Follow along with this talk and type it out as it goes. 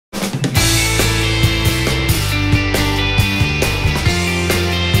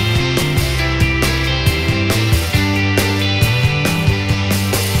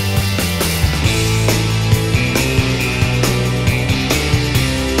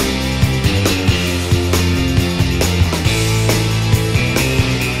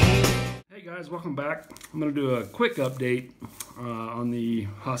I'm going to do a quick update on the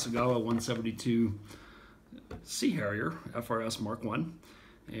Hasegawa 172 Sea Harrier FRS Mark 1.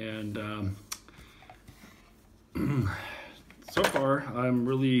 And so far, I'm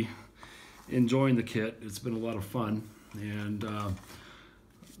really enjoying the kit. It's been a lot of fun. And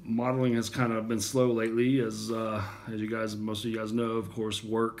modeling has kind of been slow lately, as you guys, most of you guys know, of course,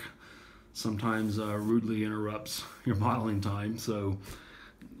 work sometimes rudely interrupts your modeling time. So,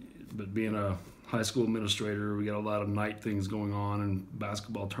 but being a high school administrator, we got a lot of night things going on and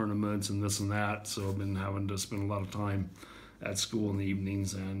basketball tournaments and this and that. So I've been having to spend a lot of time at school in the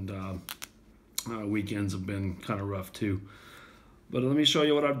evenings, and weekends have been kind of rough too. But let me show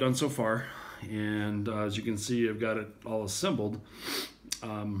you what I've done so far. And as you can see, I've got it all assembled.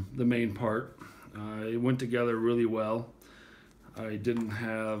 The main part, it went together really well. I didn't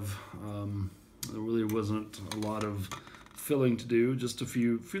have, there really wasn't a lot of filling to do, just a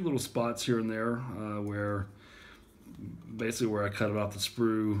few little spots here and there where basically where I cut it off the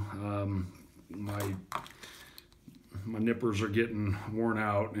sprue. My nippers are getting worn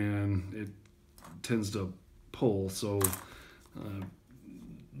out and it tends to pull, so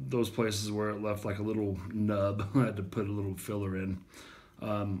those places where it left like a little nub, I had to put a little filler in.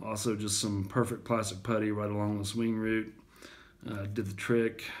 Also just some perfect plastic putty right along the swing root did the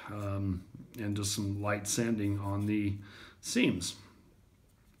trick, and just some light sanding on the seams.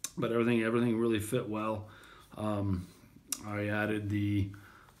 But everything really fit well. I added the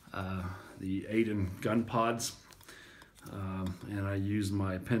 8-in gun pods, and I used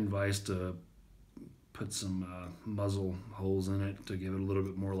my pen vise to put some muzzle holes in it to give it a little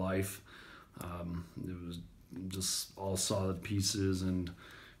bit more life. It was just all solid pieces, and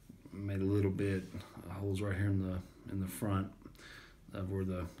made a little bit holes right here in the front of where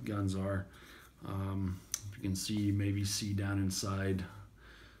the guns are. If you can maybe see down inside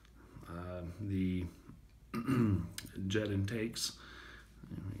the jet intakes.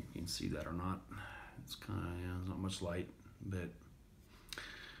 You can see that or not. It's kind of, there's not much light, but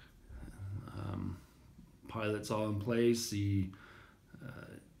pilot's all in place.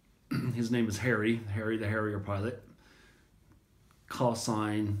 His name is Harry the Harrier pilot. Call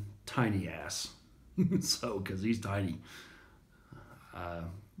sign Tiny Ass. So, because he's tiny.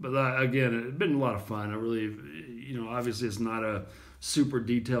 But again, it's been a lot of fun. I really, obviously it's not a super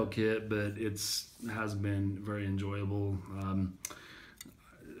detailed kit, but has been very enjoyable. I'm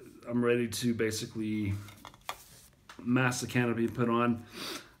ready to basically mask the canopy and put on,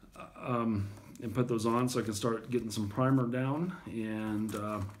 and put those on so I can start getting some primer down and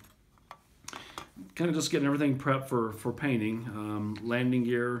kind of just getting everything prepped for painting. Landing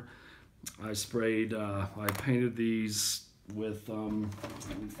gear, I sprayed, I painted these with,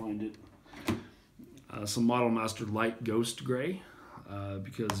 let me find it, some Model Master Light Ghost Gray,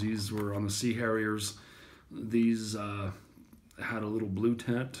 because these were on the Sea Harriers. These had a little blue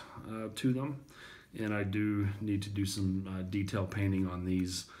tint to them, and I do need to do some detail painting on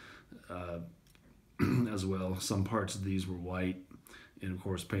these as well. Some parts of these were white, and of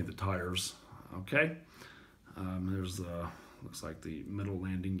course paint the tires. Okay, there's the, looks like the middle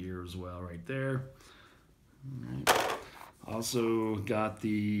landing gear as well right there. All right. Also got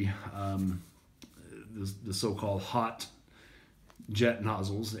the so-called hot jet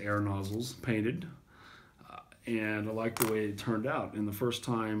nozzles, the air nozzles, painted, and I like the way it turned out. And the first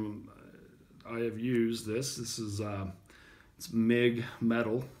time I have used this is it's MIG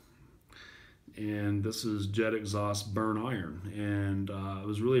metal, and this is jet exhaust burn iron, and I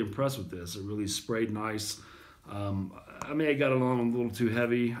was really impressed with this. It really sprayed nice. I may have got it on a little too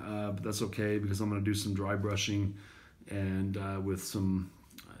heavy, but that's okay, because I'm going to do some dry brushing and with some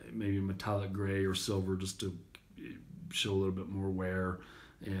maybe metallic gray or silver, just to show a little bit more wear.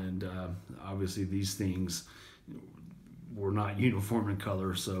 And obviously these things were not uniform in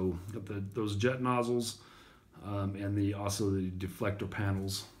color, so got those jet nozzles, and also the deflector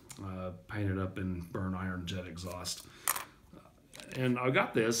panels painted up in burn iron jet exhaust. And I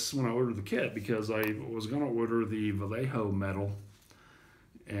got this when I ordered the kit because I was going to order the Vallejo metal,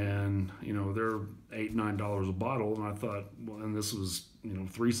 and they're $8-9 a bottle, and I thought, well, and this was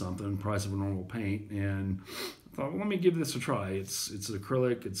 $3 something price of a normal paint, and I thought, well, let me give this a try. It's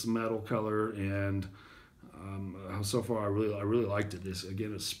acrylic, it's metal color, and so far I really liked it. This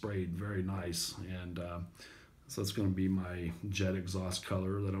again, it's sprayed very nice, and so it's going to be my jet exhaust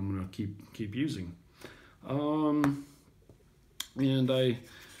color that I'm going to keep using. And I'm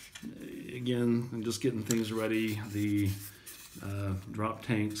just getting things ready. The drop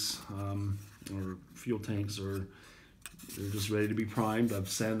tanks or fuel tanks they're just ready to be primed. I've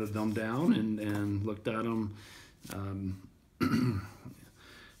sanded them down and looked at them.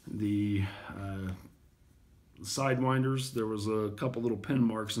 The sidewinders, there was a couple little pin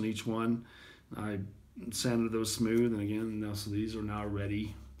marks in each one. I sanded those smooth, and again, now so these are now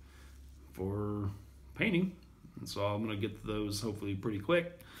ready for painting. And so I'm going to get to those hopefully pretty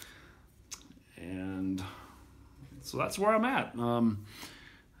quick. And so that's where I'm at.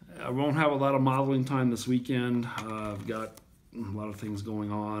 I won't have a lot of modeling time this weekend. I've got a lot of things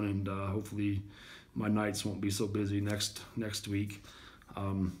going on, and hopefully my nights won't be so busy next week.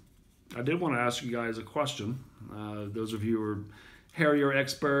 I did want to ask you guys a question. Those of you who are Harrier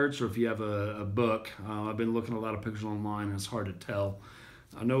experts, or if you have a book, I've been looking at a lot of pictures online, and it's hard to tell.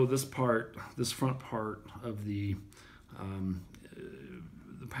 I know this front part of the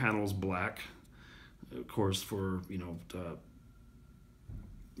panel is black, of course, for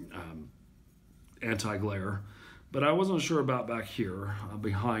anti-glare, but I wasn't sure about back here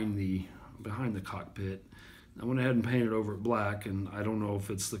behind the cockpit. I went ahead and painted over it black, and I don't know if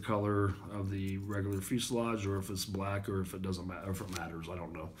it's the color of the regular fuselage, or if it's black, or if it doesn't matter, if it matters. I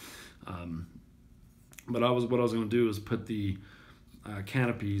don't know. But what I was going to do is put the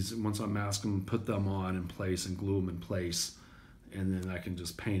canopies, once I mask them, put them on in place and glue them in place, and then I can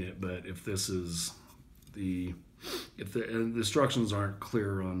just paint it. But if this is if the instructions aren't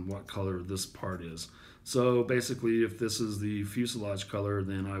clear on what color this part is, so basically, if this is the fuselage color,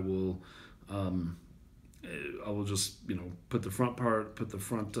 then I will just put the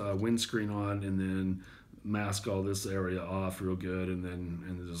front windscreen on, and then mask all this area off real good, and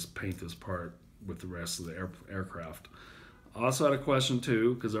then just paint this part with the rest of the aircraft. I also had a question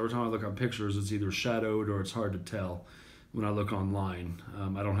too, because every time I look on pictures, it's either shadowed or it's hard to tell when I look online.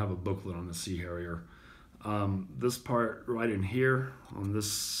 I don't have a booklet on the Sea Harrier. This part right in here on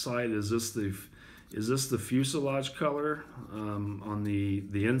this side, is this the fuselage color on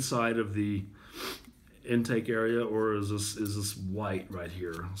the inside of the intake area, or is this white right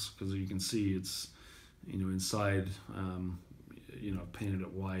here? Because you can see it's inside, painted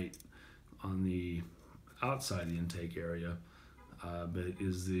it white on the outside of the intake area, but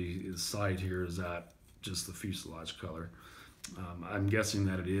is the side here, is that just the fuselage color? I'm guessing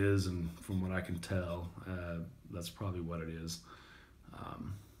that it is, and from what I can tell, that's probably what it is.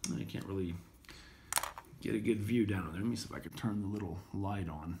 I can't really get a good view down there. Let me see if I can turn the little light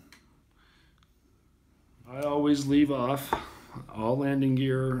on. I always leave off all landing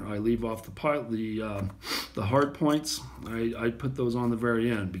gear. I leave off the hard points. I put those on the very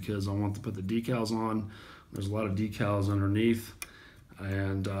end because I want to put the decals on. There's a lot of decals underneath,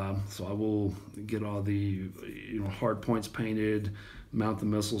 and so I will get all the hard points painted, mount the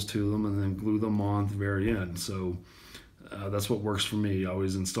missiles to them, and then glue them on at the very end. So that's what works for me. I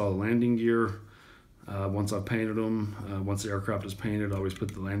always install the landing gear. Once I've painted them, once the aircraft is painted, I always put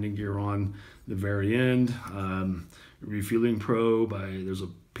the landing gear on the very end. Refueling probe, there's a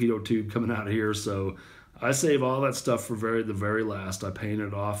pitot tube coming out of here, so I save all that stuff for the very last. I paint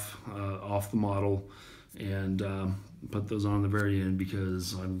it off the model, and put those on the very end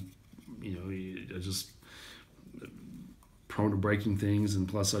because I'm just prone to breaking things, and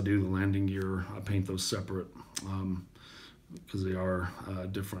plus I do the landing gear. I paint those separate because they are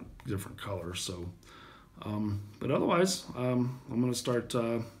different colors. So, but otherwise, I'm going to start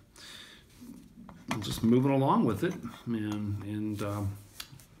just moving along with it, and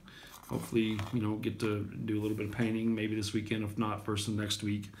hopefully, get to do a little bit of painting maybe this weekend, if not first of next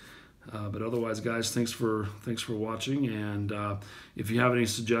week. But otherwise, guys, thanks for watching, and if you have any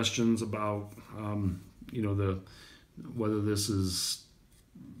suggestions about whether this is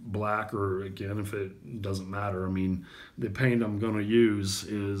black, or again, if it doesn't matter. I mean, the paint I'm going to use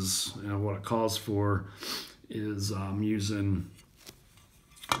is, what it calls for is using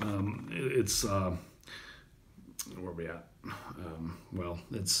where are we at? Well,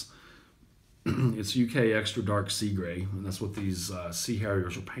 it's UK extra dark sea gray, and that's what these Sea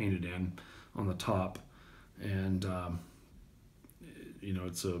Harriers are painted in on the top, and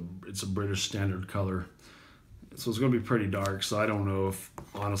it's a British standard color. So it's going to be pretty dark, so I don't know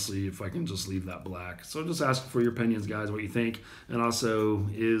honestly if I can just leave that black. So just ask for your opinions, guys, what you think. And also,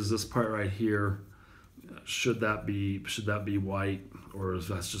 is this part right here, should that be white, or is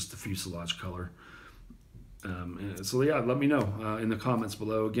that just the fuselage color? So yeah, let me know in the comments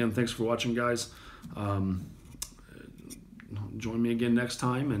below. Again, thanks for watching, guys. Join me again next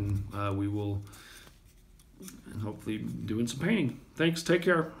time, and we will hopefully doing some painting. Thanks, take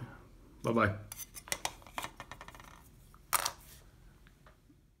care, bye-bye.